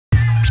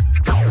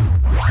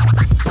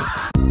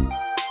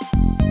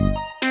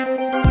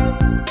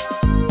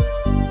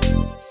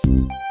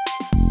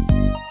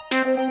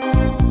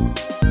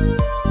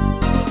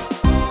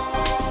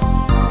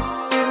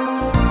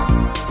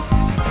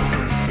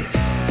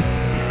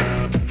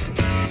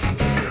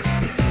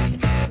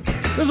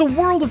There's a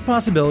world of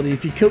possibility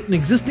if you coat an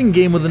existing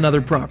game with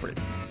another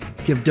property.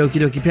 Give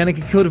Doki Doki Panic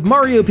a coat of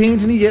Mario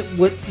paint and you get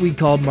what we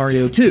called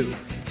Mario 2.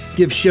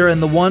 Give Shara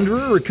and the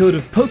Wanderer a coat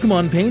of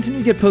Pokemon paint and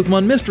you get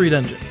Pokemon Mystery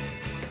Dungeon.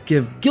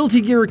 Give Guilty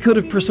Gear a coat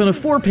of Persona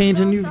 4 paint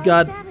and you've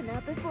got,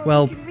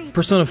 well,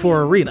 Persona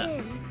 4 Arena.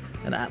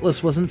 And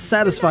Atlus wasn't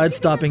satisfied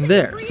stopping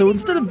there, so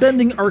instead of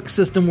bending Arc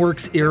System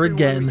Works' ear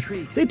again,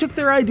 they took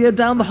their idea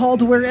down the hall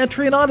to where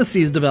Etrian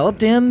Odyssey is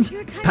developed and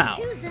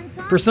pow!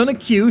 Persona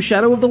Q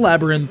Shadow of the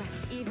Labyrinth,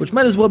 which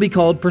might as well be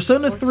called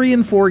Persona 3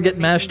 and 4 get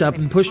mashed up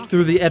and pushed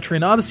through the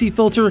Etrian Odyssey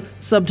filter,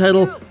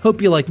 subtitle,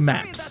 hope you like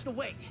maps.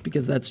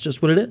 Because that's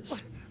just what it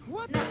is.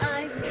 What the?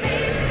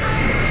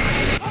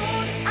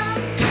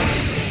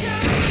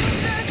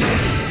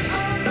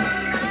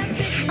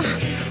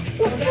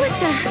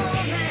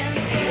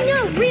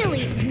 No,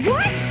 really,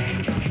 what?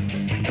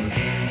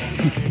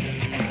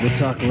 We'll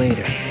talk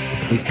later.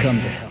 We've come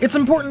to help. It's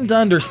important to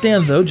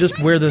understand, though, just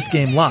where this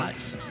game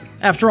lies.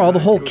 After all, the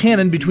whole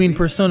canon between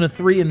Persona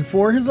 3 and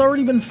 4 has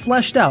already been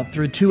fleshed out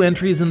through 2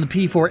 entries in the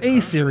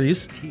P4A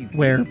series,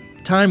 where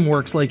time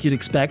works like you'd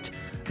expect.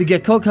 The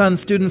Gekkoukan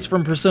students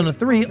from Persona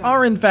 3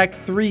 are in fact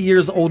 3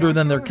 years older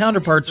than their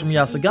counterparts from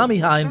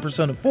Yasogami High in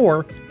Persona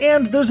 4,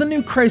 and there's a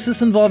new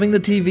crisis involving the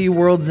TV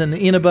worlds and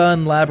Inaba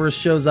and Labyrinth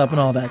shows up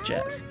and all that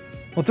jazz.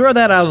 We'll throw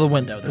that out of the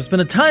window. There's been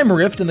a time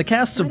rift in the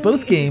casts of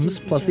both games,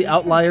 plus the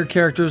outlier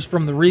characters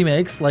from the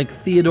remakes like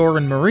Theodore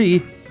and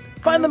Marie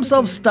find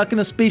themselves stuck in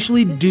a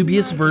spatially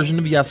dubious version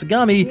of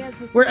Yasogami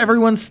where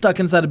everyone's stuck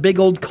inside a big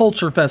old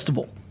culture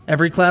festival.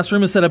 Every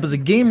classroom is set up as a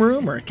game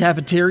room or a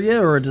cafeteria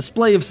or a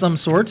display of some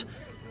sort,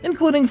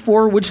 including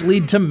 4 which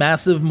lead to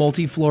massive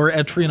multi-floor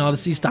Etrian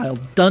Odyssey-style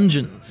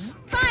dungeons.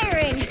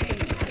 Firing!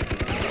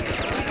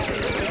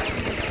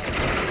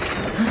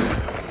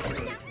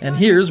 And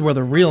here's where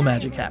the real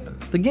magic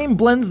happens. The game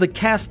blends the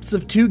casts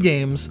of 2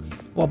 games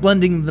while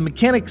blending the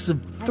mechanics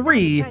of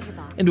 3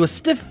 into a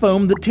stiff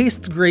foam that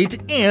tastes great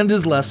and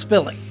is less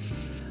filling.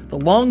 The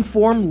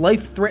long-form,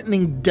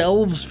 life-threatening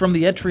delves from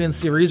the Etrian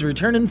series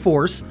return in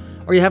force,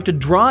 where you have to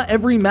draw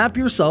every map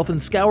yourself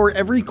and scour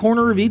every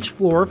corner of each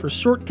floor for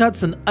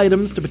shortcuts and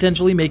items to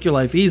potentially make your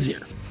life easier.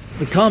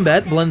 The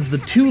combat blends the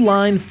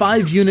 2-line,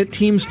 5-unit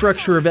team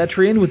structure of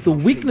Etrian with the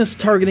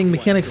weakness-targeting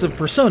mechanics of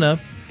Persona,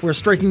 where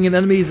striking an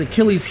enemy's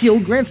Achilles heel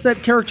grants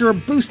that character a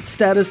boost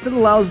status that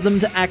allows them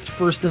to act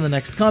first in the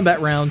next combat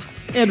round,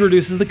 and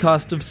reduces the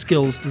cost of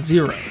skills to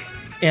 0.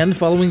 And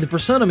following the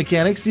Persona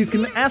mechanics, you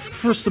can ask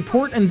for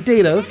support and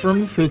data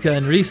from Fuka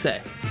and Rise.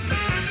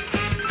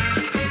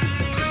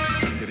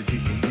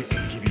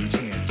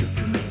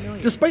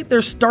 Despite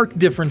their stark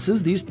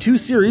differences, these 2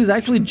 series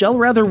actually gel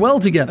rather well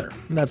together,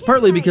 and that's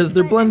partly because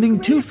they're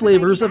blending 2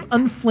 flavors of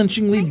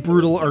unflinchingly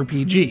brutal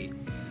RPG.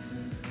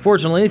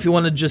 Fortunately, if you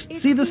want to just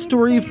see the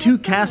story of 2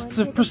 casts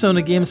of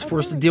Persona games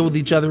forced to deal with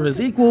each other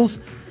as equals,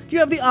 you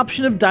have the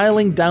option of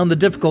dialing down the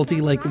difficulty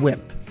like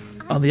WIMP.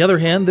 On the other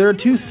hand, there are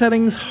 2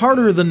 settings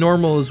harder than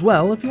normal as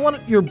well if you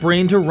want your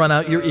brain to run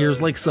out your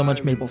ears like so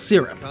much maple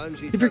syrup.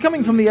 If you're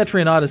coming from the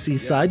Etrian Odyssey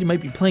side, you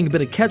might be playing a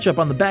bit of catch-up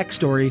on the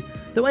backstory,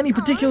 though any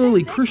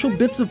particularly crucial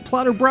bits of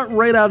plot are brought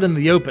right out in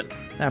the open.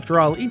 After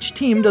all, each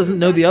team doesn't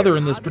know the other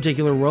in this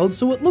particular world,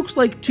 so it looks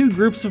like 2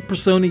 groups of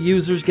Persona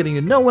users getting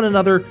to know one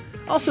another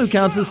also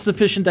counts as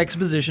sufficient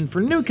exposition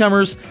for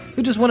newcomers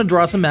who just want to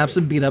draw some maps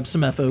and beat up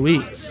some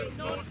FOEs.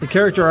 The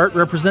character art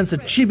represents a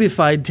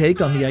chibified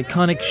take on the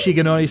iconic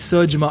Shigenori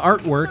Sojima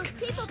artwork,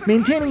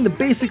 maintaining the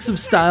basics of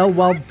style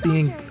while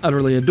being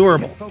utterly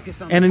adorable.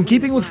 And in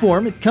keeping with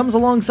form, it comes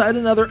alongside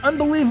another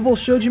unbelievable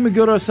Shoji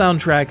Meguro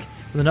soundtrack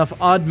with enough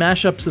odd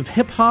mashups of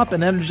hip-hop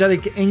and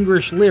energetic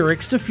English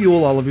lyrics to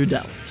fuel all of your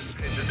delves.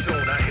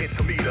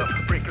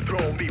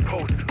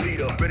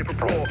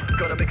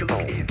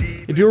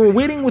 If you were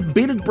waiting with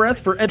bated breath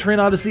for Etrian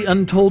Odyssey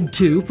Untold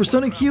 2,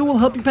 Persona Q will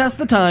help you pass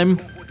the time.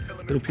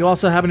 But if you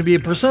also happen to be a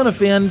Persona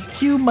fan,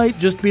 Q might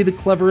just be the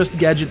cleverest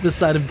gadget this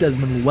side of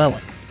Desmond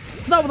Llewellyn.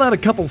 It's not without a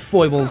couple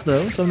foibles,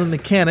 though. Some of the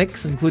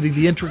mechanics, including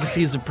the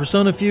intricacies of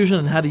Persona Fusion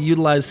and how to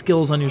utilize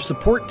skills on your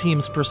support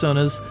team's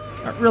personas,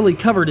 aren't really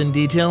covered in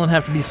detail and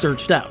have to be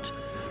searched out.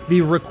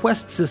 The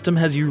request system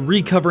has you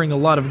recovering a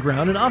lot of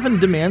ground and often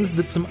demands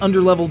that some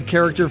underleveled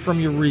character from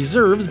your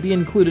reserves be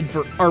included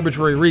for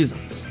arbitrary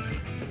reasons.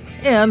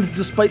 And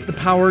despite the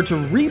power to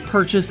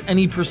repurchase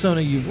any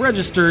Persona you've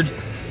registered,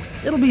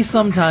 it'll be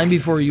some time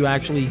before you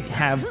actually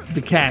have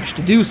the cash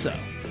to do so.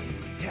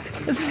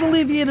 This is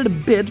alleviated a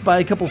bit by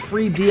a couple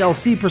free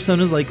DLC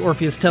personas like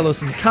Orpheus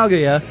Telos and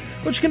Kaguya,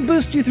 which can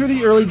boost you through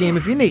the early game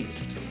if you need.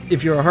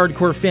 If you're a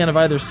hardcore fan of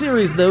either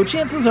series, though,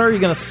 chances are you're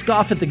going to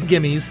scoff at the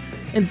gimmies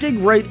and dig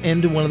right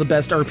into one of the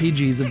best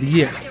RPGs of the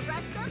year.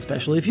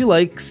 Especially if you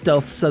like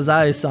Stealth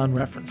Sazae-san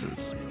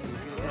references.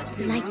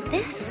 Like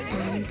this,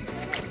 and...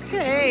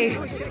 Hey,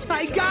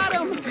 I got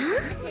him!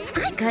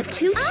 Huh? I got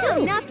 2 too.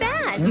 Oh, not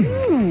bad.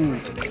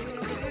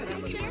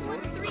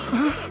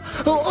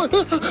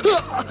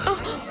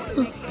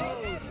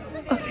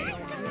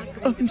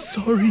 I'm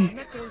sorry.